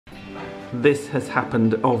This has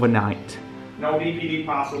happened overnight. No DPD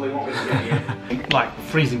parcel, they want me to get you. Like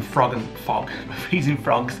freezing frog and fog. Freezing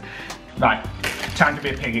frogs. Right, time to be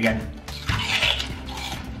a pig again.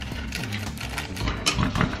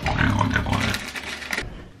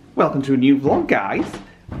 Welcome to a new vlog, guys.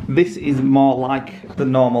 This is more like the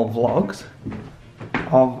normal vlogs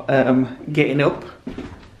of getting up,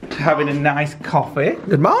 having a nice coffee.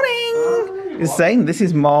 Good morning! He's saying this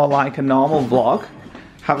is more like a normal vlog,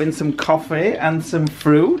 having some coffee and some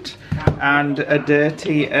fruit and a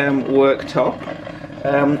dirty worktop.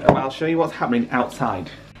 I'll show you what's happening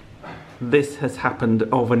outside. This has happened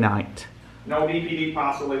overnight. No DPD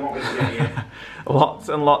parcel, they want me to get you. Lots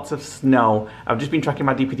and lots of snow. I've just been tracking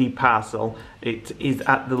my DPD parcel. It is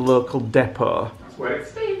at the local depot. That's where it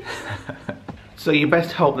stays. So you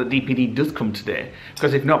best hope that DPD does come today,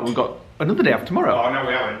 because if not, we've got another day off tomorrow. Oh no,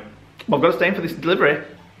 we haven't. Well, I've got to stay in for this delivery.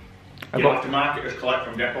 I've You'll got have to mark it as collect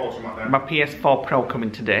from depot or something like that. my PS4 Pro coming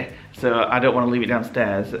today, so I don't want to leave it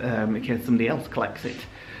downstairs in case somebody else collects it.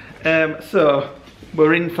 So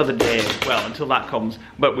we're in for the day, well, until that comes,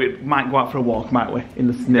 but we might go out for a walk, might we, in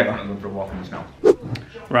the snow. Yeah, I'm going for a walk in the snow.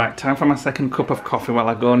 Right, time for my second cup of coffee while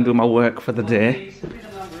I go and do my work for the day.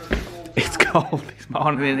 It's cold this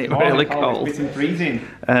morning, isn't it? Really cold. It's been freezing.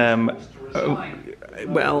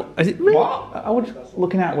 Well, is it really? What? I was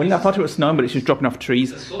looking out the window. I thought it was snowing, but it's just dropping off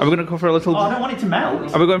trees. Are we going to go for a little... Oh, I don't want it to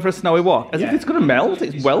melt. Are we going for a snowy walk? As if Yeah. it's going to melt.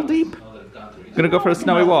 It's well deep. Going to go for a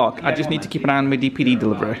snowy walk. I just need to keep an eye on my DPD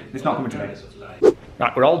delivery. It's not coming today.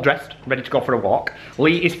 Right, we're all dressed, ready to go for a walk.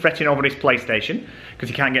 Lee is fretting over his PlayStation because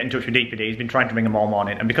he can't get in touch with DPD. He's been trying to ring them all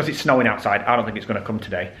morning, and because it's snowing outside, I don't think it's going to come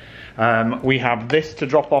today. We have this to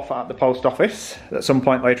drop off at the post office at some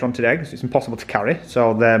point later on today because it's impossible to carry.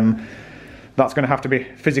 So that's going to have to be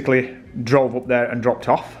physically drove up there and dropped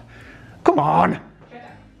off. Come on!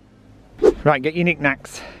 Right, get your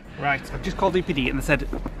knickknacks. Right, I've just called DPD and they said,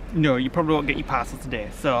 no, you probably won't get your parcel today,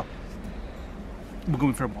 so we're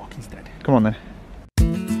going for a walk instead. Come on then.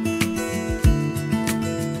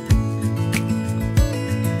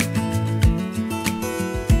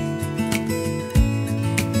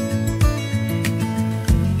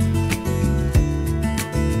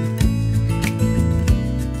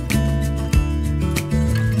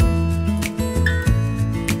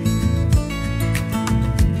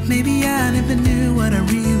 Maybe I never knew what I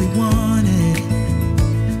really wanted,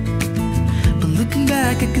 but looking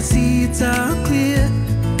back I can see it's all clear.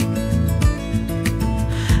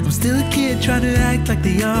 I'm still a kid trying to act like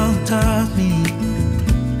they all taught me,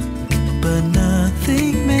 but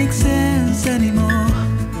nothing makes sense anymore.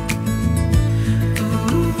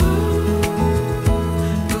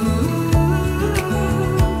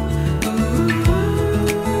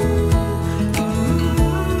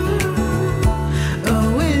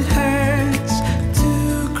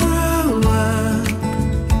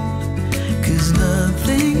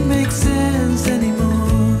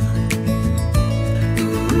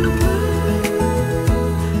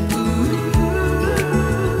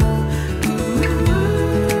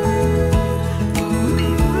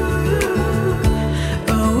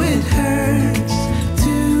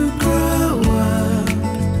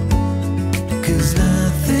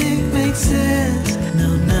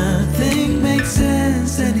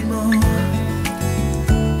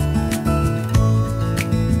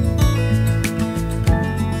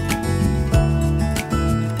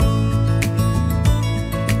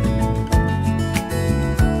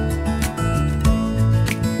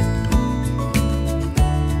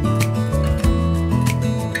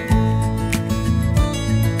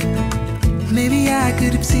 Maybe I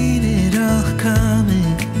could have seen it all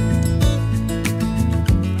coming,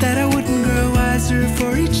 that I wouldn't grow wiser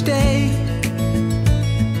for each day.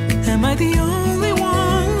 Am I the only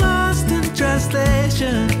one lost in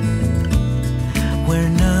translation, where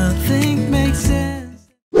nothing makes sense?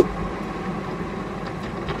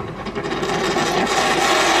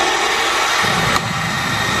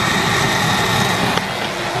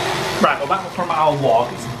 Right, well, back from our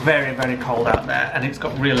walk. It's very, very cold out there, and it's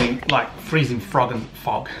got really like freezing frog and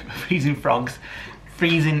fog, freezing frogs,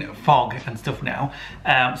 freezing fog and stuff now.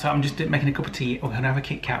 So I'm just making a cup of tea. We're gonna have a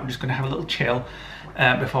Kit Kat. We're just gonna have a little chill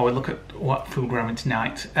before we look at what food we're having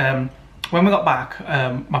tonight. When we got back,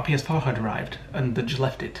 my PS4 had arrived and they just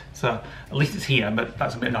left it. So at least it's here, but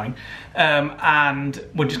that's a bit annoying. And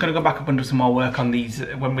we're just gonna go back up and do some more work on these.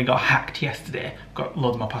 When we got hacked yesterday, got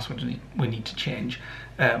loads more passwords we need to change.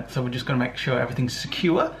 So we're just gonna make sure everything's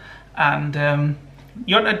secure. And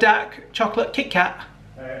you want a dark chocolate Kit Kat?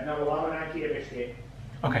 No, we'll have an IKEA biscuit.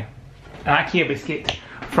 Okay, an IKEA biscuit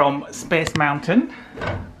from Space Mountain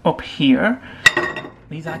up here.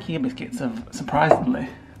 These IKEA biscuits have surprisingly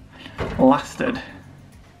lasted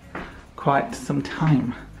quite some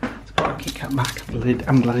time. Let's put our Kit Kat back.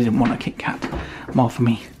 I'm glad I didn't want a Kit Kat. More for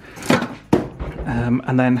me.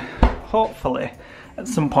 And then hopefully at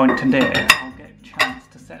some point today I'll get a chance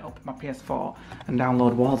to set up my PS4 and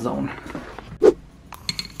download Warzone.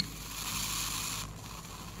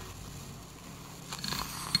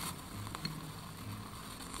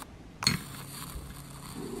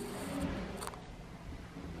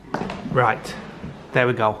 Right, there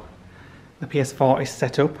we go. The PS4 is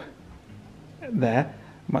set up there.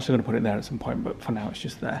 I'm actually going to put it there at some point, but for now it's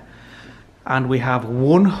just there. And we have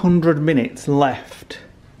 100 minutes left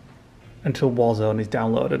until Warzone is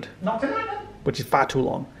downloaded. Not tonight. Which is far too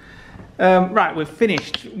long. Right, we've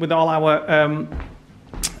finished with all our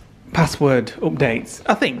password updates,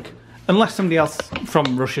 I think. Unless somebody else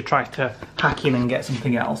from Russia tries to hack in and get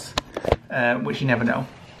something else, which you never know.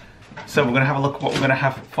 So we're going to have a look at what we're going to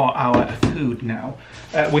have for our food now.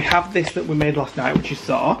 We have this that we made last night, which you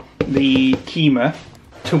saw, the keema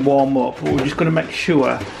to warm up. But we're just going to make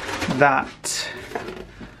sure that...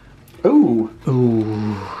 Ooh,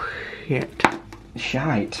 shit.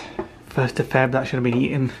 Shite. 1st of Feb, that should have been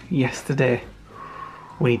eaten yesterday.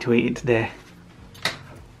 We need to eat it today.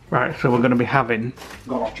 Right, so we're going to be having...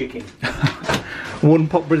 Got off chicken. 1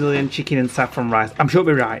 pot Brazilian chicken and saffron rice. I'm sure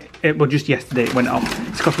it'll be right. It was just yesterday it went off.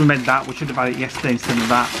 It's because we made that. We should have had it yesterday instead of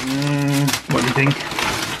that. What do you think?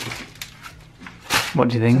 What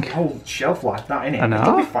do you think? It's a whole shelf life, that, innit? I know.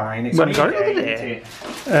 It'll be fine. It's Well, got it the other day.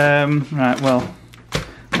 Right, well,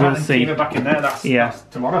 we'll see. Keep it back in there. That's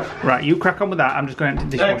tomorrow. Right, you crack on with that. I'm just going to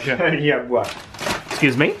the dishwasher. Yeah, what?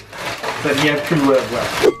 Excuse me? Then yeah, true word,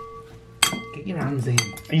 well. Get your hands in.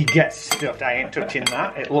 You get stuffed. I ain't touching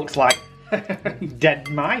that. It looks like dead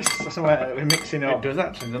mice. That's what we're mixing up. It does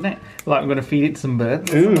actually, doesn't it? Like I'm going to feed it to some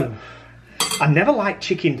birds. Ooh. I never liked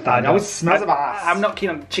chicken thigh. It always smells of ass. I'm not keen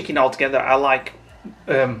on chicken altogether. I like,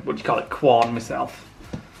 what do you call it, Quorn myself.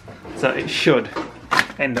 So it should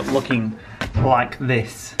end up looking like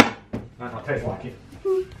this. Might not taste like it.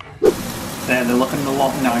 There, they're looking a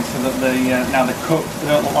lot nicer that now they're cooked. They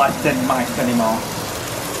don't look like dead mice anymore.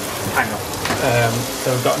 Hang on.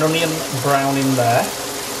 So we've got an onion brown in there.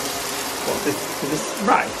 What's this? Is this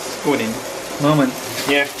rice going in? Moment.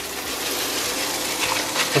 Yeah.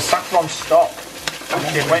 The saffron stock.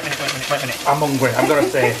 Wait a minute. I'm hungry. I've got to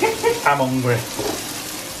say, I'm hungry.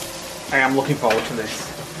 I am looking forward to this.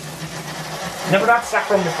 Never had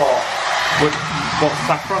saffron before. What's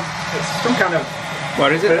saffron? It's some kind of...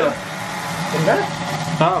 Where is it? In there.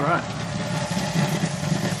 Oh, right.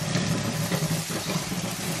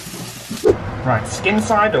 Right, skin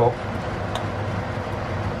side up.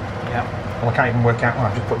 Yeah. Well, I can't even work out.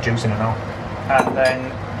 I've just put juice in it now. And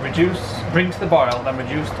then bring to the boil, then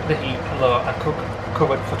reduce the heat low and cook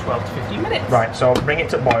covered for 12 to 15 minutes. Right, so bring it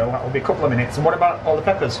to boil. That will be a couple of minutes. And what about all the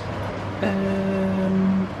peppers?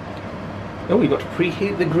 Oh, you've got to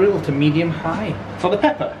preheat the grill to medium high. For the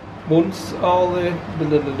pepper? Once all the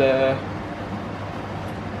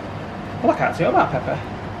well, I can't see all that pepper.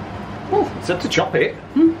 Well, it's up to chop it.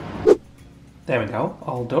 There we go,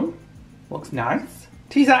 all done. Looks nice.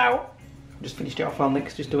 Tease out! Just finished it off while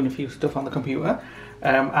Nick's just doing a few stuff on the computer.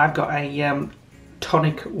 I've got a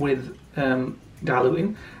tonic with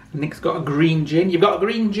diluting. Nick's got a green gin. You've got a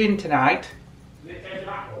green gin tonight. Is it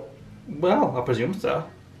tobacco? Well, I presume so.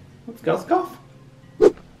 Let's go, scoff.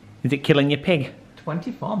 Is it killing your pig?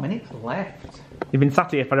 24 minutes left. You've been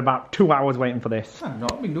sat here for about 2 hours waiting for this. I've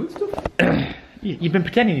not been doing stuff. You've been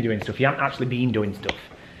pretending you're doing stuff. You haven't actually been doing stuff.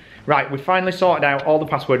 Right, we've finally sorted out all the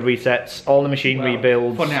password resets, all the machine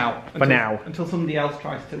rebuilds. For now. Until somebody else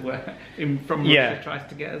tries to, from Russia tries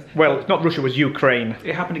to get us. Well, it's not Russia, it was Ukraine.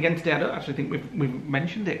 It happened again today. I don't actually think we've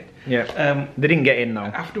mentioned it. Yeah. They didn't get in though.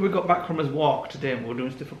 After we got back from his walk today and we were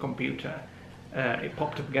doing stuff for computer, it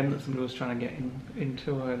popped up again that somebody was trying to get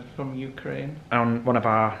into from Ukraine. On one of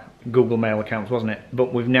our Google Mail accounts, wasn't it?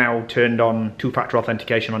 But we've now turned on two-factor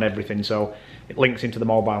authentication on everything, so it links into the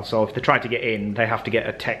mobile. So if they try to get in, they have to get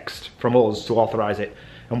a text from us to authorise it.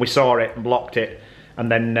 And we saw it and blocked it. And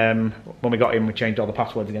then when we got in, we changed all the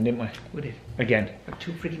passwords again, didn't we? We did. Again. We've got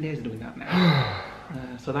 2 freaking days of doing that now.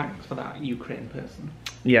 So thanks for that, Ukraine person.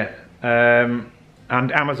 Yeah.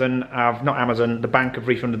 And Amazon the bank have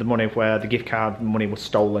refunded the money where the gift card money was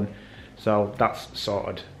stolen. So that's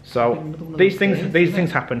sorted. So these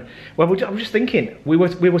things happen. Well, I was just thinking, we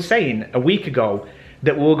were saying a week ago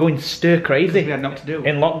that we were going stir crazy. We had nothing to do.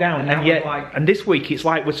 In lockdown. And yet, and this week it's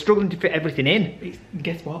like we're struggling to fit everything in.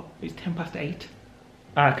 Guess what? It's 8:10.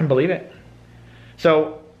 I can believe it.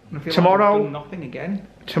 So tomorrow, like nothing again.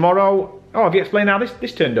 Tomorrow, have you explained how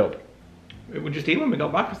this turned up? It was just here when we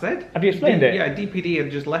got back, I said. Have you explained it? Yeah, DPD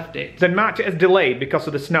had just left it. Then marked it as delayed because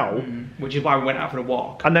of the snow. Which is why we went out for a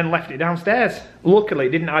walk. And then left it downstairs. Luckily, it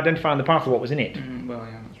didn't identify on the parcel what was in it. Well,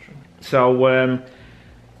 yeah, that's true. So,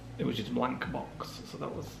 it was just a blank box, so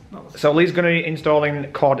that was... So Lee's going to be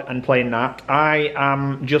installing COD and playing that. I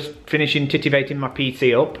am just finishing titivating my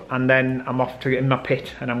PC up, and then I'm off to get in my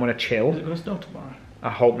pit, and I'm going to chill. Is it going to snow tomorrow? I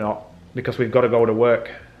hope not, because we've got to go to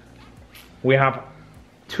work. We have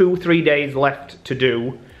 2-3 days left to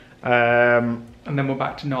do. And then we're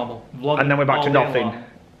back to normal. Vlogging and then we're back to nothing. Long.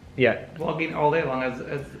 Yeah. Vlogging all day long as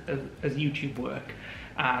YouTube work.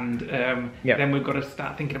 And then we've got to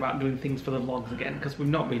start thinking about doing things for the vlogs again, because we've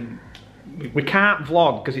not been... We can't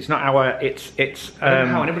vlog because it's not our. It's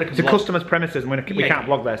a customer's premises, and we can't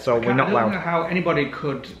vlog there, so we're not allowed. I don't know how anybody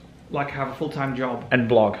could like have a full-time job and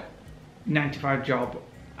vlog, 9-to-5 job,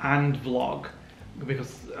 and vlog,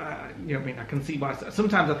 because you know what I mean. I can see why.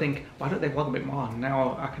 Sometimes I think, why don't they vlog a bit more?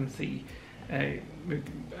 Now I can see. I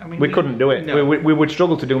mean, we couldn't do it. No, we would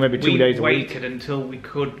struggle to do maybe 2 days a week. We waited until we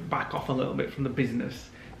could back off a little bit from the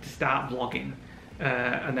business to start vlogging.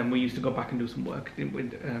 And then we used to go back and do some work, didn't we?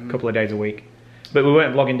 A couple of days a week. But we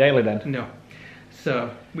weren't vlogging daily then. No.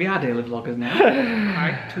 So, we are daily vloggers now.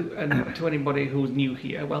 To anybody who's new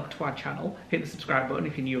here, welcome to our channel. Hit the subscribe button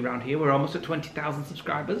if you're new around here. We're almost at 20,000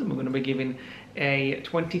 subscribers, and we're going to be giving a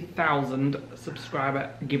 20,000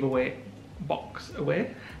 subscriber giveaway box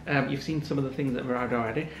away. You've seen some of the things that have arrived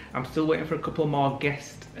already. I'm still waiting for a couple more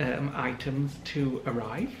guest items to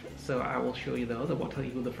arrive, so I will show you those. I won't tell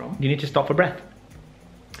you who they're from. You need to stop for breath.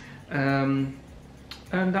 And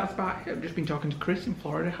that's about it. I've just been talking to Chris in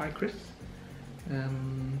Florida. Hi, Chris.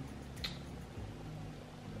 And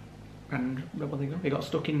well, there you go. He got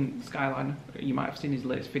stuck in Skyliner. You might have seen his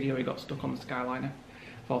latest video. He got stuck on the Skyliner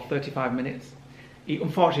for 35 minutes. He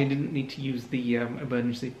unfortunately didn't need to use the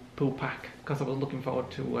emergency pool pack, because I was looking forward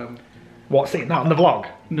to... What, seeing that on the vlog?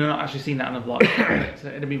 No, not actually seen that on the vlog.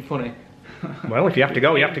 It'd have been funny. Well, if you have to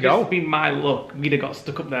go, you have to go. It's been my luck. We'd have got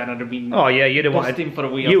stuck up there and I'd have been... Oh yeah, you'd have wanted... for a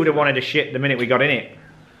wheel. You would have wanted to shit the minute we got in it.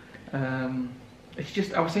 It's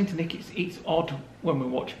just... I was saying to Nick, it's odd when we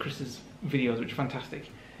watch Chris's videos, which are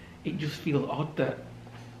fantastic. It just feels odd that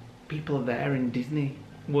people are there in Disney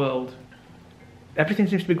World. Everything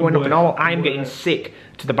seems to be going up and all. I am getting sick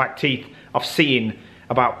to the back teeth of seeing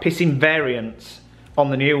about pissing variants on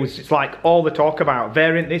the news. It's like all the talk about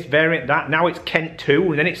variant this, variant that. Now it's Kent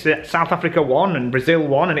 2, and then it's South Africa 1 and Brazil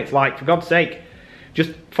 1, and it's like, for God's sake,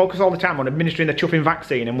 just focus all the time on administering the chuffing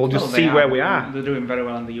vaccine, and we'll just see where we are. They're doing very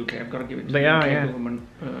well in the UK. I've got to give it to the UK government.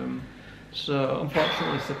 So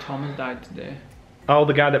unfortunately, Sir Thomas died today. Oh,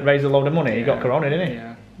 the guy that raised a load of money. He got corona, didn't he?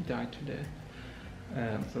 Yeah, he died today.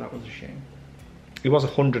 So that was a shame. He was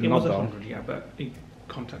 100 and odd though. He was 100, yeah, but he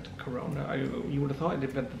contacted corona. You would have thought he'd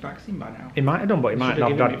have had the vaccine by now. He might have done, but he might not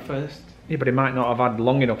have done it first. Yeah, but he might not have had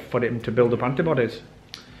long enough for him to build up antibodies.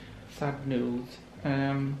 Sad news.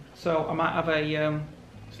 So I might have a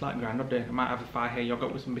slight Groundhog Day. I might have a fire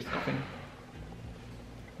yogurt with some biscuit in.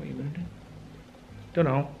 What are you gonna do? Don't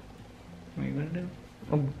know. What are you gonna do?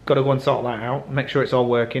 I've got to go and sort that out. Make sure it's all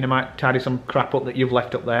working. I might tidy some crap up that you've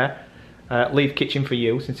left up there. Leave kitchen for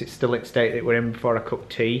you, since it's still in state that we're in before I cook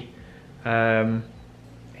tea. 18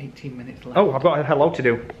 minutes left. Oh, I've got a hello to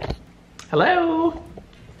do. Hello!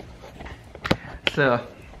 So,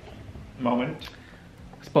 moment.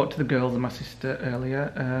 I spoke to the girls and my sister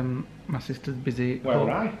earlier. My sister's busy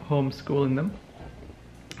homeschooling them.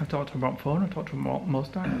 I talked to her on the phone. I talked to her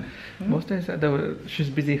most times. Most days she's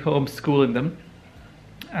busy homeschooling them,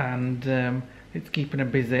 and it's keeping her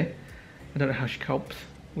busy. I don't know how she copes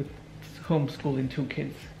with homeschooling 2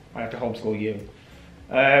 kids. I have to homeschool you.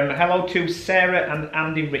 Hello to Sarah and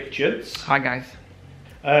Andy Richards. Hi guys.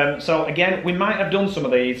 So again, we might have done some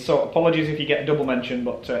of these, so apologies if you get a double mention,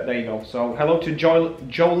 but there you go. So hello to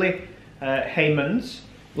Jolie Haymans,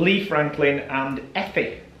 Lee Franklin and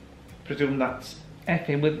Effie. Presume that's...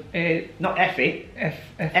 Effie with a... Not Effie.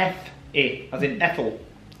 F-E, as in Ethel.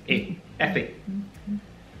 E. Effie.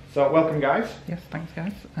 So welcome guys. Yes, thanks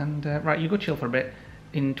guys. And right, you go chill for a bit.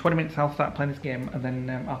 In 20 minutes I'll start playing this game, and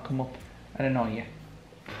then I'll come up and annoy you.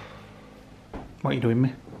 What are you doing,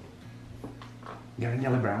 me? Getting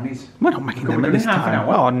yellow brownies. We're not making them at this time.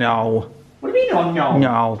 Oh no. What do you mean, oh no?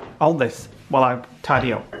 No. All this while I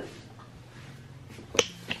tidy up.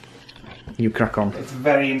 You crack on. It's a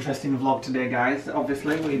very interesting vlog today, guys.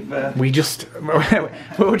 Obviously, we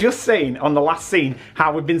were just saying on the last scene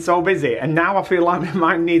how we've been so busy, and now I feel like we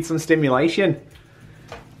might need some stimulation.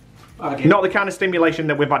 Okay. Not the kind of stimulation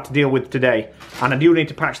that we've had to deal with today. And I do need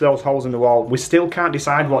to patch those holes in the wall. We still can't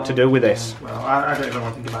decide what to do with this. Well, I don't even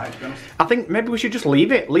want to think about it, to be honest. I think maybe we should just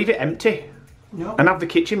leave it empty. Yep. And have the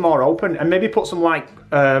kitchen more open, and maybe put some like,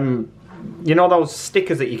 you know those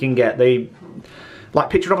stickers that you can get, like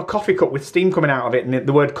picture of a coffee cup with steam coming out of it and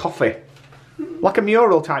the word coffee. Like a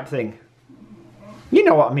mural type thing. You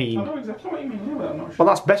know what I mean. I know exactly what you mean, but I'm not sure. Well,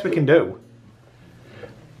 that's best we can do.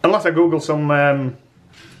 Unless I Google some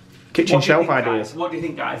kitchen shelf ideas. Guys? What do you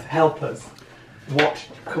think, guys? Help us. What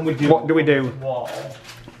can we do? What do we do? Wall?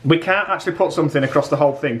 We can't actually put something across the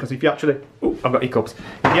whole thing, because if you actually... Oh, I've got hiccups.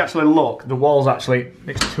 If you actually look, the wall's actually...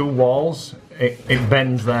 It's 2 walls. It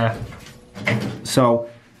bends there. So,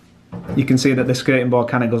 you can see that the skating board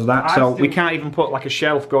kind of goes that. So, we can't even put like a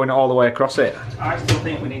shelf going all the way across it. I still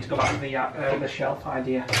think we need to go back to the shelf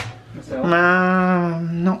idea. So. Nah,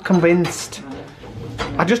 I'm not convinced.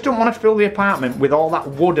 I just don't want to fill the apartment with all that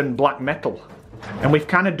wood and black metal. And we've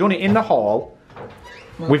kind of done it in the hall.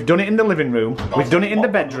 We've done it in the living room. We've done it in the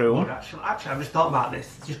bedroom. Actually, I've just thought about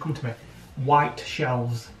this. It's just come to me. White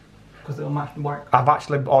shelves. Because it'll match the white. I've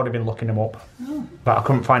actually already been looking them up. Oh. But I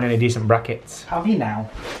couldn't find any decent brackets. Have you now?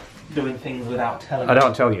 Doing things without telling me. I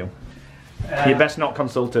don't tell you. You're best not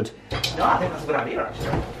consulted. No, I think that's a good idea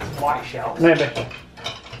actually. White shelves. Maybe.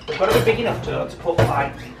 They've got to be big enough to put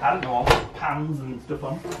like, I don't know, pans and stuff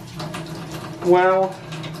on. Well,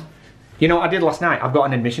 you know what I did last night? I've got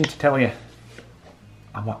an admission to tell you.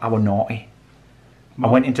 I were naughty. I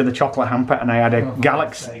went into the chocolate hamper and I had a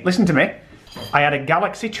Galaxy. Listen to me. I had a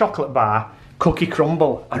Galaxy chocolate bar, cookie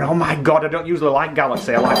crumble, and oh my god, I don't usually like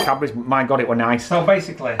Galaxy. I like Cadbury's. My god, it were nice. So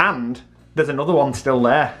basically, and there's another one still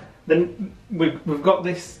there. Then we've got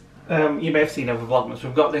this. You may have seen over Vlogmas.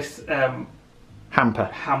 We've got this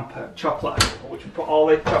hamper chocolate, which we put all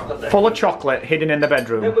the chocolate there. Full of chocolate hidden in the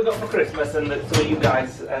bedroom. That we got for Christmas, and that some of you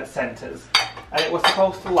guys sent us. And it was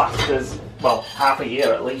supposed to last us, well, half a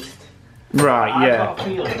year at least. Right, yeah. I've got a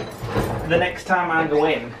feeling the next time I go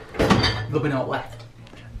in, there'll be no left.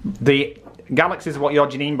 The Galaxy is what your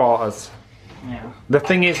Janine bought us. Yeah. The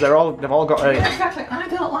thing is, they've all got a... Yeah, exactly. I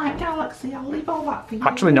don't like Galaxy. I'll leave all that for you.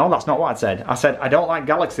 Actually, no, that's not what I said. I said I don't like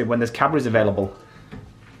Galaxy when there's Cadbury's available.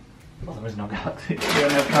 Well, there is no Galaxy. You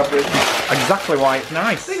don't have Cadbury's. Exactly why it's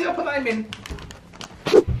nice. See, I'll put that in.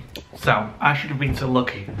 So, I should have been so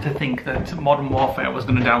lucky to think that Modern Warfare was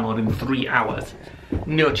going to download in 3 hours.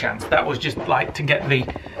 No chance. That was just like to get the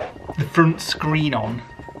front screen on.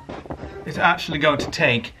 It's actually going to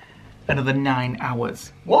take another 9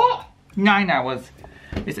 hours. What? 9 hours.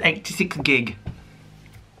 It's 86 gig. Does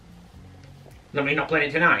that mean you're not playing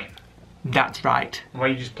it tonight? That's right. Why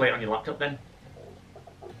you just play it on your laptop then?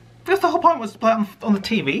 That's the whole point, was to play it on the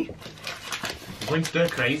TV. You're going stir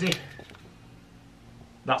crazy.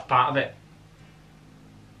 That's part of it.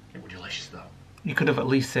 It was delicious though. You could have at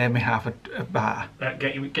least saved me half a bar.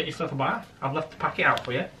 Get yourself a bar. I've left the packet out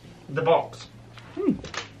for you. The box.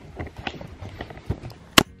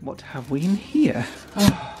 What have we in here?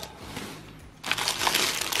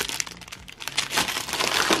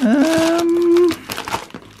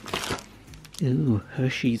 Ooh,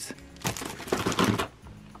 Hershey's.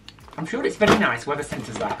 I'm sure it's very nice. Whoever sent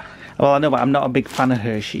us that. Well, I know, but I'm not a big fan of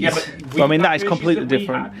Hershey's. Yeah, but well, I mean, that is completely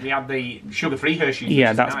different. We had the sugar-free Hershey's.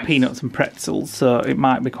 Yeah, that's nice. peanuts and pretzels, so it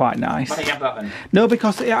might be quite nice. Why don't you have that then? No,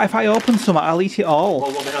 because if I open some, I'll eat it all.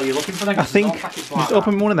 Well, what the hell are you looking for then? I think just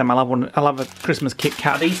open one of them. I'll have a Christmas Kit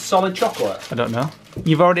Kat. Are these solid chocolate? I don't know.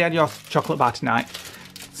 You've already had your chocolate bar tonight.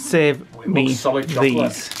 Save me solid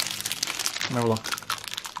these. Have a look.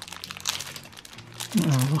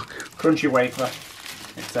 Oh, look. Crunchy wafer.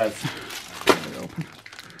 It says. Open.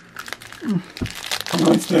 I'm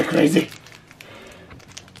going stir crazy.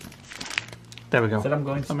 There we go. Said I'm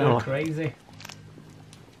going stir crazy.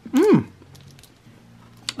 Mmm.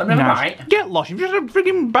 Never mind. Get lost. You've just a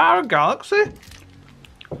frigging bar of Galaxy.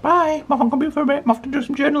 Bye. I'm off on computer for a bit. I'm off to do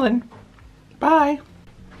some journaling. Bye.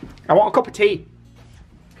 I want a cup of tea.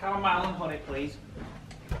 Chamomile and honey, please.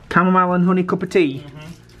 Chamomile and honey cup of tea.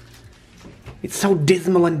 It's so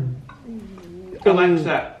dismal and...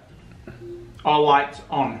 Alexa, all lights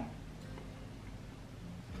on.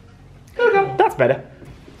 There we go. That's better.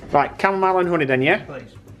 Right, chamomile and honey then, yeah?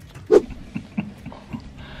 Please.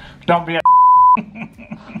 Don't be a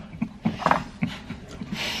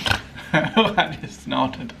I just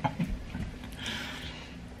snorted.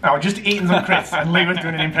 I was just eating some crisps and Lee was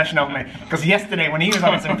doing an impression of me. Because yesterday when he was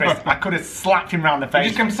having some crisps, I could have slapped him round the face. He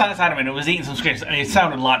just came sat beside of me and was eating some crisps and it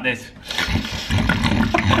sounded like this.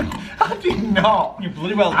 I did not. You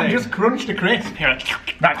bloody well did. I just crunched a crisp. Here,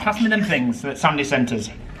 right, pass me them things that Sandy sent us.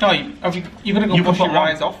 Oh, you're going to go wash your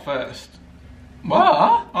eyes off first. What?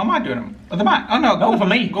 Oh, am I doing them? Are they mine? Oh no, go for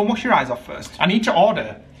me. Go and wash your eyes off first. I need to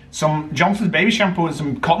order some Johnson's baby shampoo and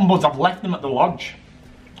some cotton buds. I've left them at the lodge.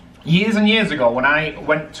 Years and years ago, when I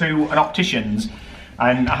went to an optician's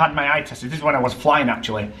and I had my eye tested, this is when I was flying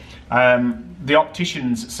actually, the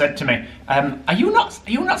opticians said to me, are you not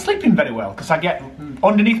sleeping very well? Because I get,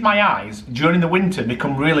 underneath my eyes, during the winter,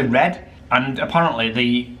 become really red. And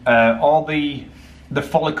apparently all the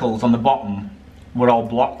follicles on the bottom were all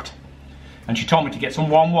blocked. And she told me to get some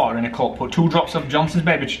warm water in a cup, put 2 drops of Johnson's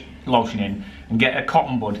baby lotion in, and get a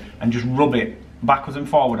cotton bud and just rub it backwards and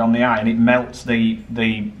forward on the eye, and it melts the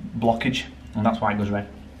blockage, and that's why it goes red.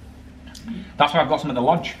 That's why I've got some at the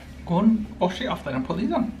lodge. Go and wash it off then and put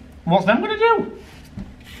these on. What's them going to do?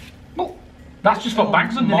 Well, that's just got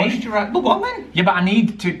bags underneath. Moisturize. Well, what then? Yeah, but I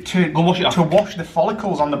need to go wash it off. To wash the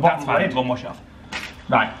follicles on the bottom That's fine. lid. Go and wash it off.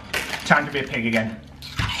 Right, time to be a pig again.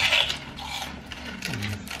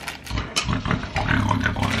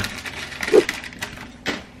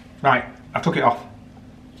 Right, I took it off.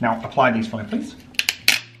 Now apply these for me, please.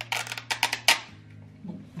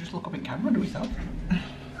 Just look up in camera, do yourself.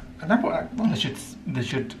 Well, They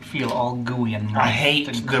should feel all gooey and moist I hate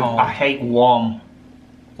and cold. I hate warm,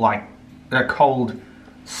 like a cold,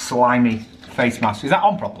 slimy face mask. Is that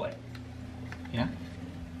on properly? Yeah.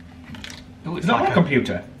 Ooh, It's not on a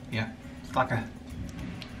computer. Yeah. It's like a.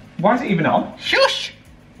 Why is it even on? Shush!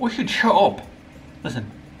 We should shut up. Listen.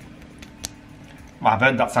 Well, I've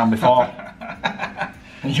heard that sound before.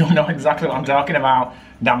 You'll know exactly what I'm talking about,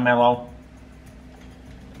 Dan Mello.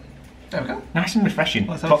 There we go. Nice and refreshing.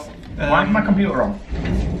 Let's But have, why is my computer on?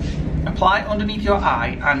 Apply underneath your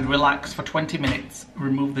eye and relax for 20 minutes.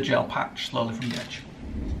 Remove the gel patch slowly from the edge.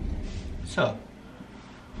 So,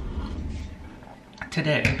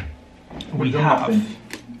 today we done have. nothing.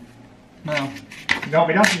 Well, No,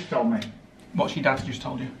 my dad just told me what's your dad just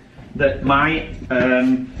told you? that my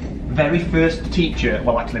very first teacher,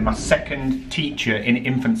 well actually my second teacher in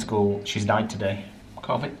infant school, she's died today.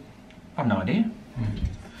 COVID. I've no idea.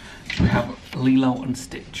 We have Lilo and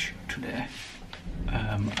Stitch today,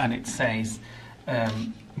 and it says,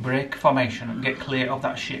 break formation, get clear of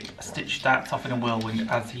that ship. Stitch starts off in a whirlwind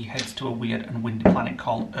as he heads to a weird and windy planet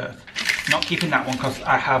called Earth. Not keeping that one because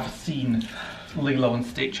I have seen Lilo and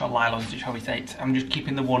Stitch, or Lilo and Stitch, how we say it. I'm just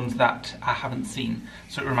keeping the ones that I haven't seen,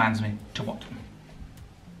 so it reminds me to watch them.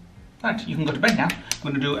 Right, you can go to bed now. I'm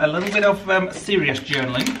going to do a little bit of serious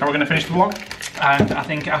journaling. Are we going to finish the vlog? And I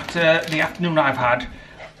think after the afternoon I've had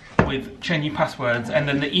with changing passwords, and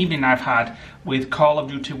then the evening I've had with Call of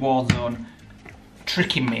Duty Warzone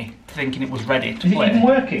tricking me, thinking it was ready to Is play. it even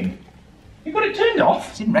working? You've got it turned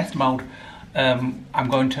off? It's in rest mode. I'm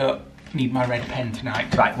going to need my red pen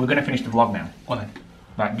tonight. Right, we're going to finish the vlog now. Well then.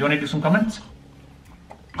 Right, do you want to do some comments?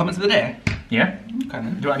 Comments of the day? Yeah? Okay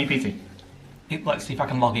then. Do it on your PC? Let's see if I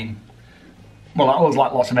can log in. Well, that was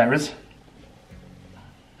like lots of errors.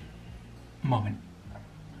 Moment.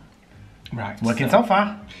 Right. Working so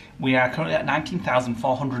far. We are currently at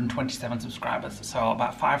 19,427 subscribers, so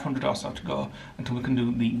about 500 or so to go until we can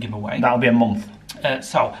do the giveaway. That'll be a month.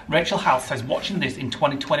 So, Rachel House says, watching this in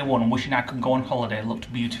 2021 and wishing I could go on holiday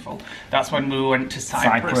looked beautiful. That's when we went to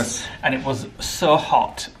Cyprus. And it was so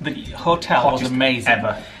hot. The hotel Hottest was amazing.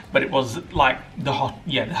 ever. But it was like the hottest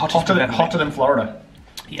we've ever been. Hotter than Florida.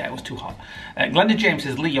 Yeah, it was too hot. Glenda James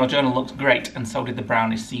says, Lee, your journal looks great, and so did the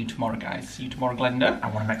brownies. See you tomorrow, guys. See you tomorrow, Glenda. I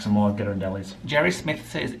want to make some more Ghirardellis. Jerry Smith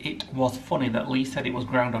says, it was funny that Lee said it was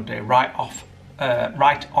Groundhog Day right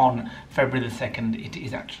on February the 2nd. It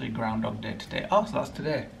is actually Groundhog Day today. Oh, so that's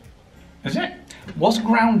today. Is it? Was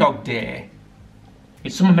Groundhog Day...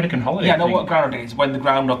 It's some American holiday. Yeah, I know what Groundhog Day is. When the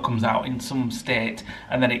groundhog comes out in some state,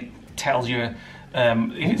 and then it tells you...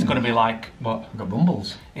 if it's going to be like what? I've got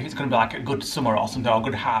bumbles. If it's going to be like a good summer or something, or a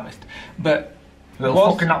good harvest. But It's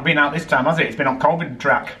fucking not been out this time, has it? It's been on COVID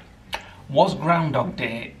track. Was Groundhog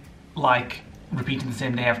Day like repeating the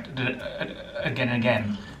same day after again and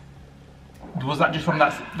again? Was that just from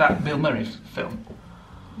that Bill Murray film?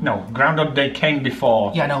 No, Groundhog Day came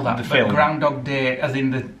before. Yeah, I know that. The But film. Groundhog Day, as in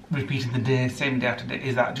the repeating the day, same day after day,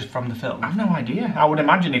 is that just from the film? I've no idea. I would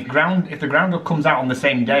imagine if the Groundhog comes out on the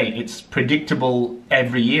same day, it's predictable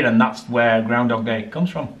every year, and that's where Groundhog Day comes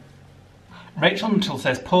from. Rachel Nuttall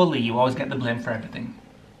says, poor Lee, you always get the blame for everything.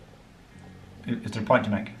 Is there a point to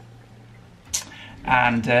make?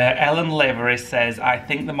 And Ellen Lavery says, I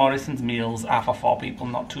think the Morrison's meals are for 4 people,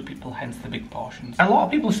 not 2 people, hence the big portions. A lot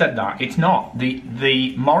of people said that. It's not.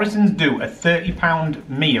 The Morrisons do a £30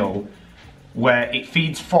 meal where it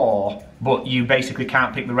feeds 4, but you basically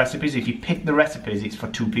can't pick the recipes. If you pick the recipes, it's for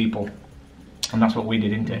 2 people. And that's what we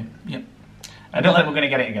did, isn't it? Yep. I don't think we're going to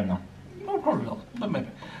get it again, though. No, probably will, but maybe.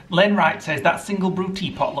 Len Wright says, that single brew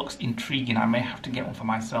teapot looks intriguing. I may have to get one for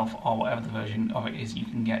myself, or whatever the version of it is you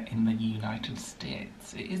can get in the United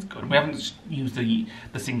States. It is good. We haven't used the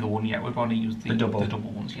single one yet. We've only used the double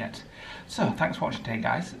ones yet. So, thanks for watching today,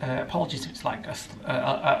 guys. Apologies if it's like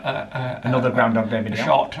another Groundhog Day video. A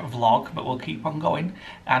short vlog, but we'll keep on going.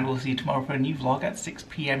 And we'll see you tomorrow for a new vlog at 6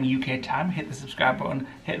 PM UK time. Hit the subscribe button,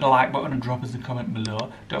 hit the like button, and drop us a comment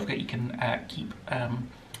below. Don't forget you can keep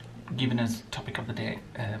giving us topic of the day.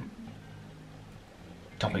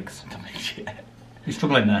 Topics, yeah. You're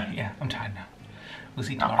struggling there? Yeah, I'm tired now. We'll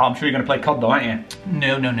see you tomorrow. I'm sure you're going to play COD though, aren't you?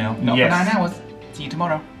 No. Not for 9 hours. See you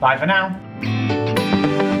tomorrow. Bye for now.